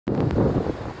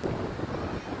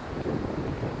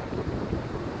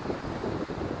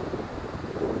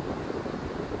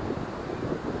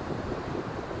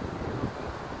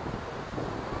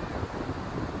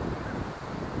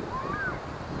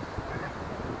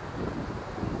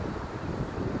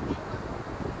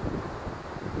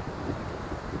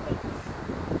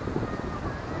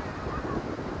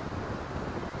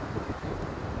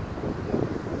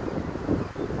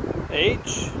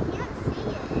H?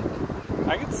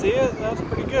 I can see it. That's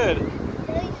pretty good.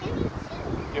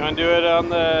 You want to do it on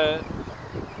the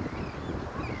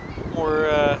more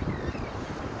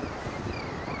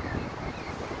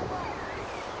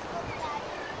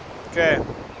okay.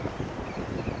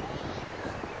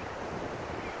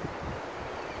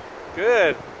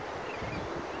 Good.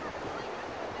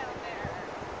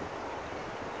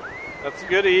 That's a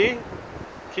good E.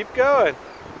 Keep going.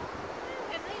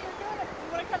 You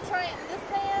want to come try it in this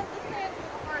sand? This sand's a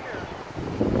little harder.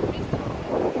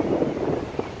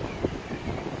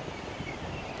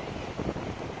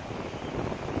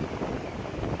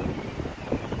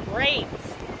 Great.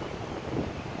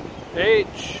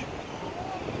 H.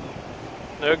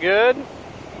 No good?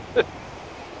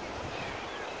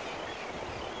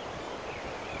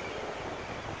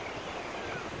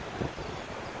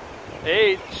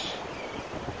 H.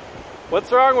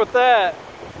 What's wrong with that?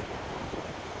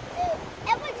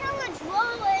 Every time I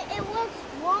draw it, it looks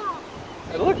wrong.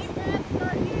 It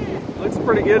looks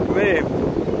pretty good to me.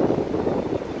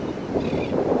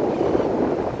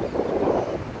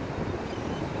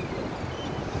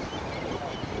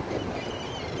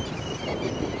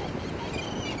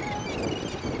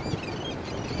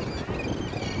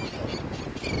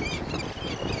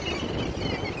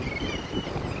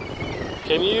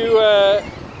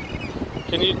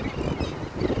 Can you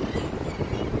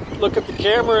look at the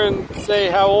camera and say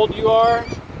how old you are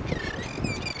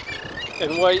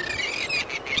and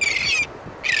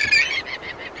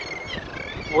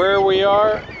where we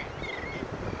are?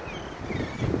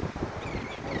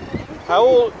 How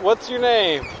old? What's your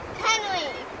name? Henry.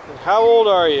 And how old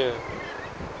are you?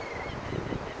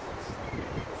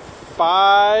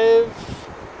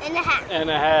 5 and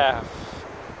a half.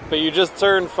 But you just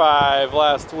turned 5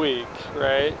 last week,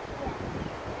 right?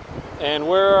 And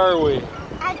where are we?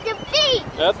 At the beach.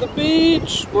 At the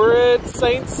beach. We're at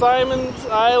St. Simon's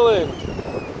Island.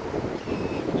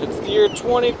 It's the year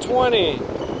 2020.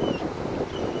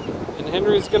 And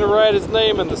Henry's going to write his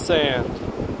name in the sand.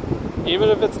 Even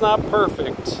if it's not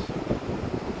perfect.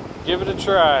 Give it a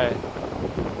try.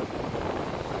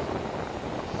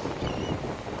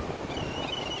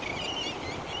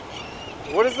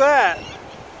 What is that?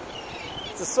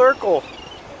 It's a circle.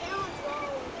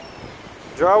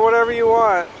 Draw whatever you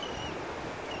want.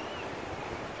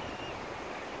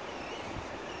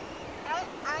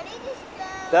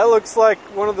 That looks like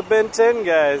one of the Ben 10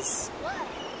 guys. What?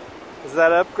 Is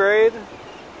that Upgrade?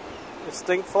 The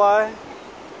stink fly?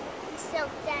 It's so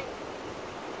dead.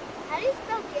 How do you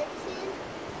spell Gibson?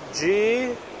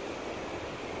 G.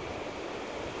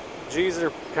 G's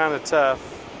are kind of tough.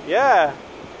 Yeah.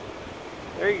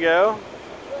 There you go.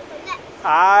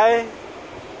 I.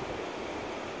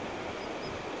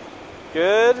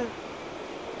 Good.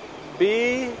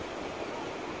 B.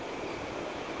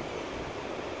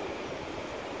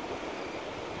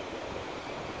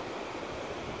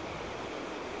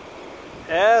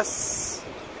 S.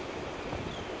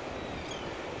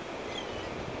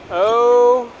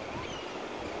 O.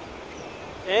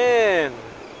 N.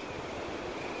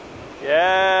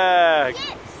 Yeah.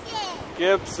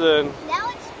 Gibson. Now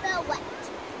it's spelled what?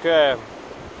 Okay.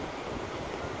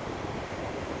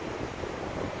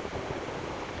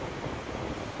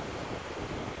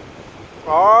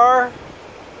 R.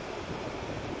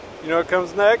 You know what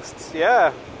comes next?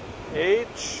 Yeah.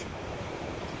 H.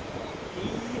 E.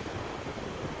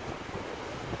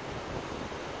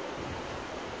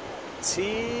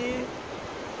 T.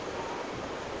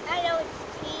 I know it's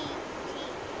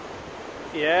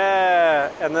T.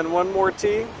 Yeah. And then one more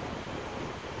T.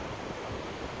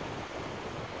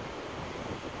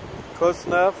 Close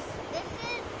enough. This is,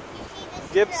 you see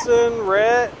this Gibson,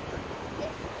 Rhett.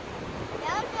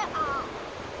 That was an R.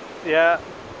 Yeah.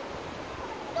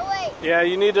 No, wait. Yeah,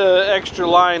 you need an extra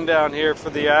line down here for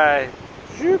the I.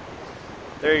 Shoop.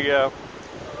 There you go.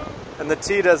 And the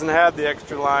T doesn't have the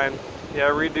extra line. Yeah,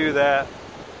 redo that.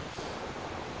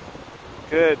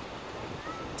 Good.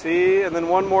 T, and then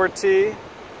one more T.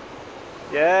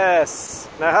 Yes.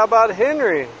 Now how about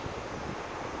Henry?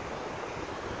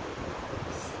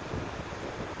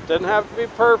 Doesn't have to be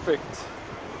perfect.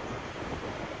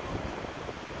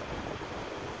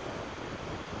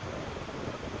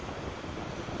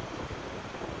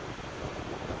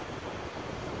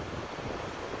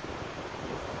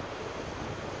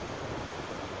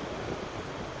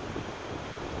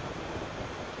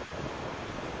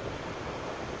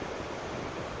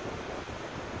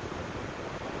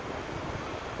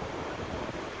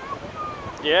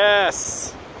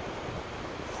 Yes.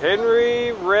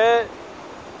 Henry, Rhett,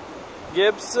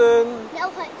 Gibson. No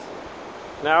Hudson.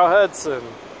 Now Hudson.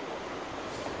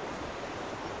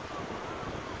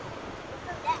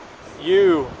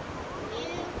 U.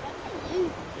 What's a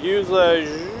U? U's a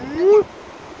Z.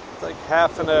 It's like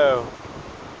half an O.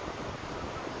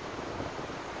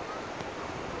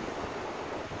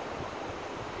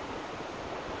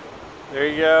 There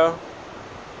you go.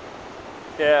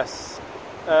 Yes.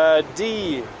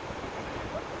 D.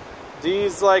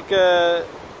 D's like a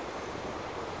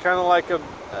kind of like a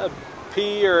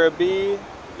P or a B.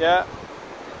 Yeah.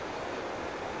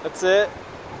 That's it.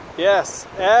 Yes.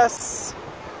 S.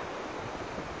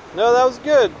 No, that was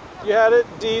good. You had it.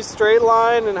 D, straight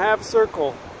line and half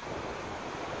circle.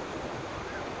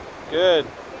 Good.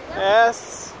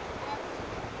 S.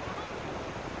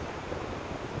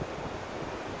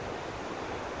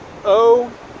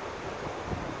 O.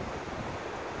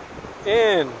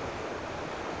 N.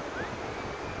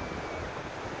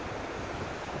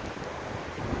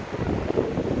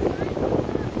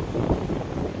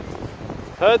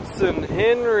 Hudson,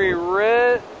 Henry,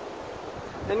 Rhett,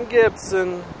 and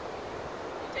Gibson.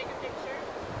 Take a picture.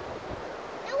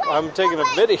 No, wait, I'm taking a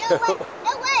video. No,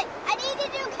 wait. I need to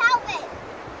do Calvin.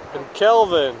 And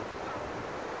Kelvin.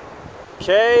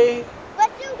 K.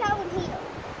 Let's do Calvin here.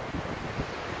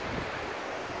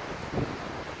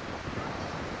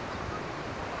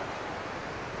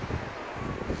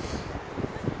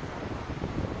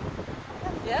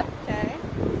 Yep, okay.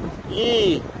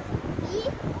 E. E.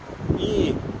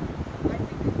 E.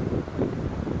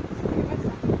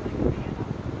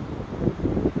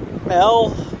 L.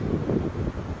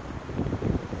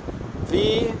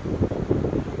 V.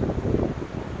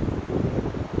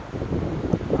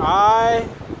 I.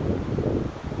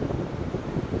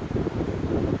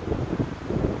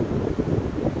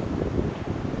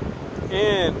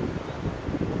 N.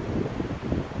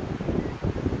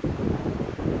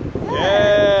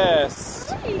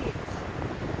 Yes. Great.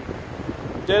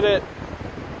 Did it.